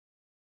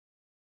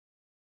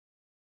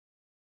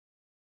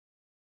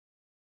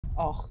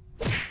Oh.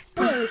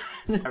 I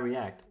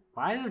react.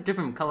 Why are there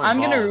different colors? I'm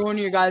gonna ruin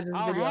your guys'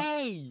 video.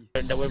 Hey!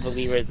 That we're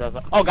believers of.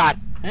 Oh god!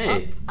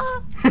 Hey!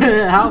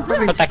 How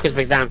perfect! Put that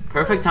crucifix down.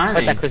 Perfect timing.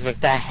 Put that crucifix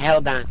the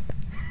hell down.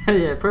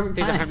 Yeah, perfect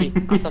Please don't hurt timing.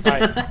 me. I'm so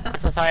sorry. I'm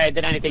so sorry I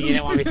did anything you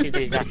didn't want me to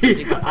do.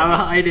 I'm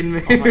hiding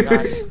mirrors. Oh my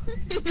god.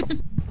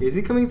 Is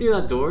he coming through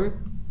that door?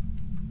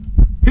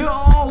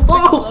 Oh!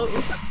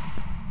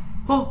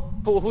 Oh!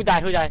 Oh! Who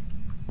died? Who died?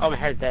 Oh, my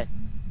hair's dead.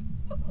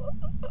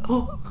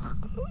 Oh!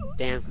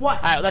 Damn. What?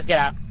 Alright, let's get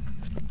out.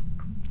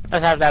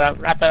 Let's have that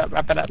up. Wrap it up.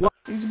 Wrap it up. What?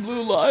 These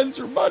blue lines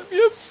remind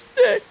me of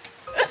Stick.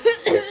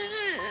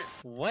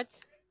 What?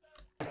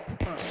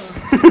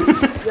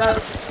 Yeah,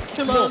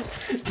 kill us.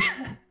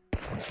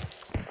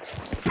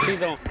 Please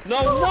don't.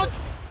 No, what?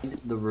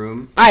 The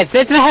room. Alright,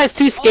 since it has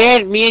too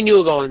scared, me and you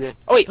will go in there.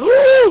 Oh, wait.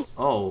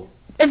 Oh.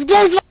 It's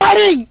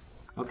gaslighting!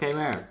 Okay,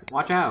 Mare.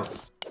 Watch out.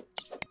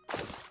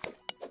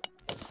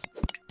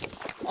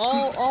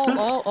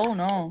 Oh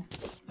no.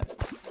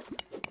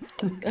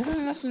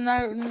 Isn't this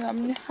not,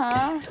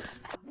 huh?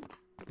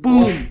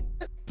 Boom!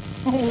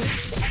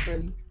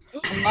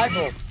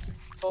 Michael.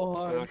 So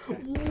hard.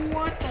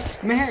 What?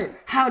 Mare,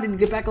 how did you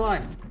get back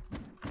alive?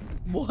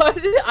 What?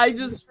 I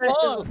just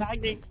spawned.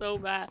 Lagging so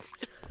bad.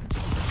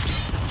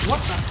 What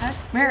the heck?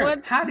 Mare,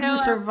 What how did the you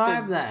hell survive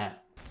happened?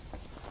 that?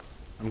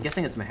 I'm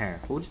guessing it's Meher.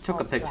 Who just took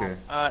a picture?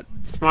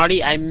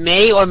 Smarty, I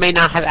may or may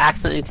not have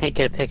accidentally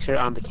taken a picture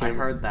on the I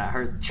camera. heard that.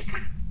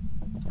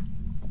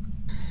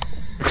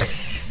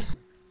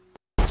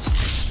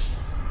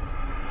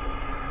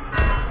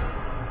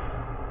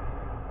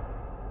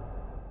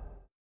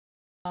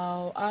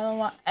 Oh, I don't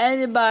want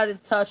anybody to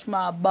touch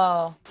my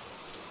ball.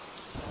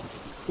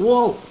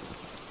 Whoa!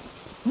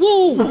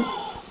 Woo!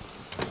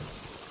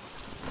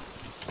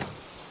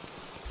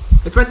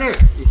 It's right there.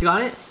 You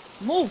got it?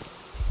 Move.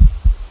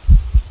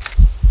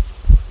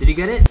 Did you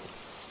get it?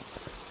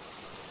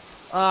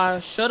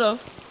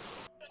 Should've.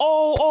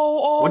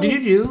 Oh. What did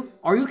you do?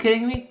 Are you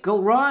kidding me? Go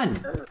run!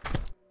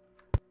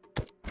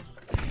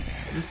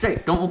 Just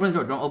stay. Don't open the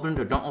door. Don't open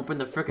the door. Don't open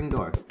the freaking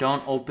door.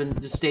 Don't open.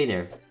 Just stay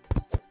there.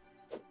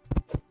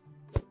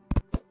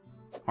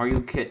 Are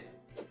you kid?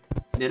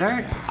 Did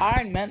I?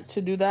 I meant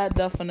to do that,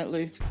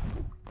 definitely.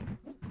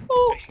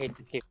 Oh, I hate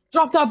this game.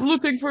 drop that blue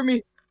thing for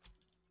me.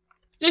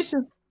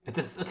 Jason.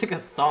 It's like a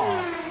saw.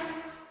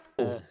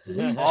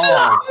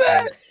 Stop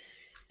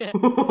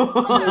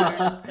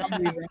Oh.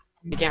 I'm leaving.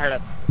 You can't hurt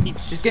us.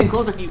 She's getting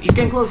closer. She's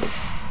getting closer.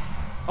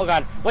 Oh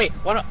god. Wait,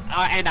 what?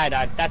 And I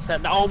died. That's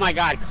oh my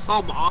god,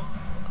 come on.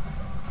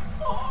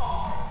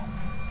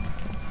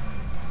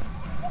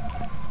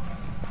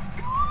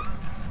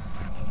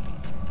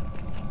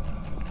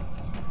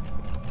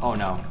 Oh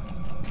no.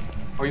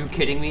 Are you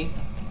kidding me?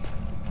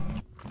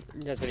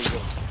 That's what he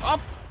did.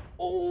 Up!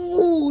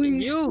 Oh,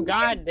 You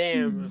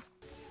goddamn.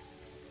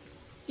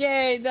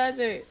 Yay, that's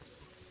it.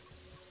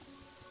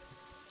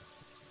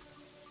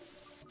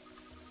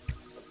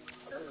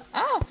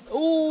 Ah!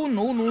 Oh,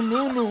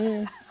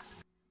 no.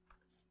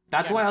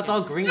 That's why it's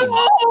all green.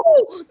 No!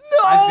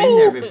 I've been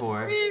there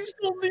before. Please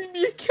don't leave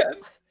me again.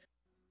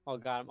 Oh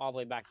god, I'm all the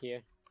way back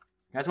here.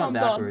 That's went I'm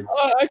done. backwards.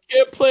 I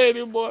can't play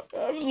anymore.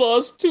 I've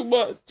lost too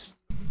much.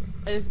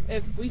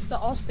 If we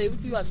all stay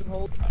with you, I should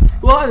hold.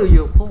 Whoa,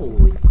 you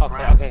holy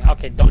crap.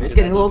 Okay, don't It's do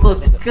getting that. a little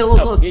close. It's getting a little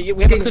close. We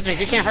have a crucifix,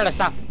 you can't hurt us,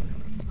 stop.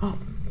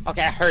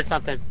 Okay, I heard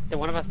something. Did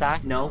one of us die?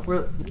 No,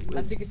 we're.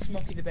 I think it's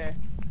Smokey the Bear.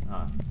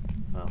 Oh,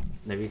 well.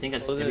 If you think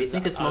it's I'll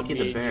Smokey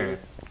the need Bear, you.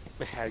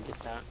 My hair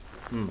gets out.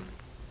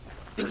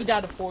 I think he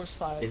died of forest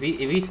fire. if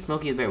he's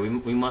Smokey the Bear,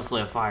 we must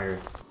light a fire.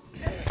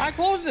 I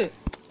closed it.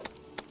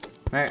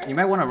 Right, you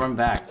might want to run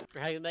back.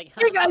 Like,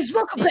 Hey guys,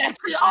 welcome back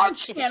to our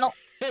channel.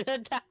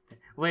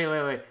 Wait.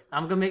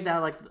 I'm gonna make that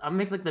like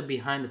the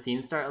behind the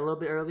scenes start a little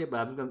bit earlier, but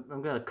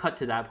I'm gonna cut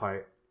to that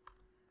part.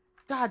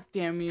 God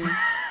damn you.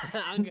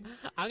 I'm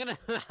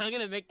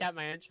gonna make that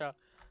my intro.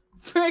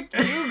 Frick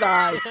you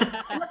guys.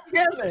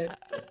 Damn it.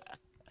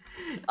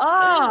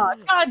 Ah,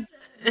 God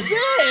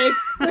frick.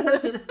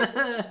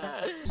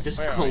 Just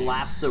Where are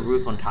collapse the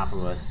roof on top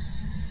of us.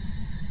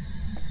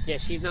 Yeah,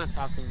 she's not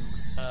talking.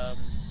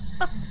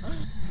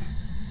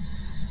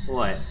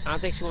 What? I don't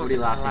think she What wants are to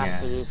you laughing collapse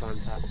at? the roof on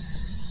top.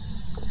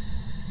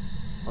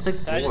 I'll Did I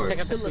just explore. pick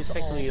up the Kill us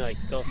crucifix all. when you like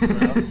go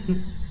somewhere else?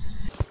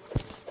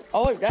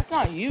 Oh wait, that's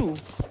not you.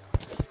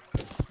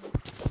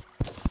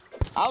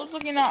 I was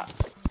looking at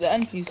the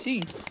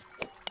NPC.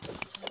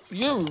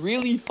 You're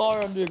really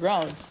far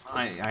underground.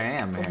 I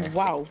am, man.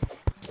 Wow.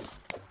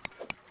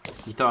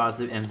 You thought I was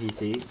the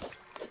NPC?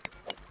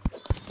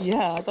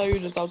 Yeah, I thought you were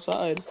just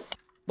outside.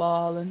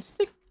 Ball and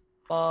stick,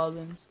 ball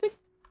and stick,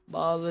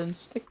 ball and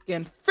stick,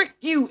 and frick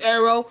you,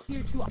 Arrow!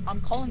 Here too, I'm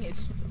calling it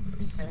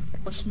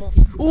or Smoky.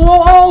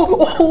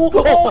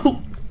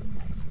 Whoa!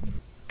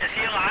 Is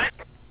he alive?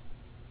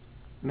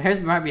 Mayor's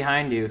right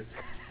behind you.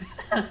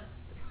 Did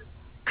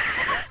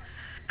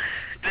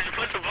you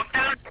put the book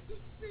down?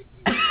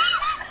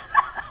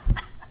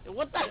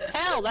 What the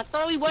hell? That's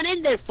all we went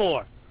in there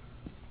for.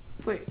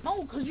 Wait.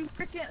 No, cause you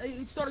freaking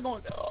it started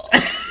going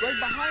right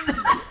behind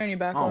you. Turn your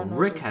back Oh, on.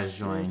 Rick it's- has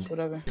joined. it's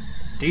Whatever.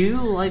 Do you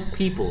like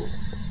people?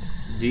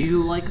 Do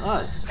you like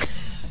us?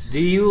 Do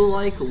you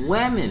like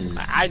women?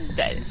 Are Do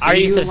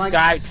you like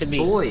subscribed to me?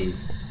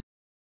 boys?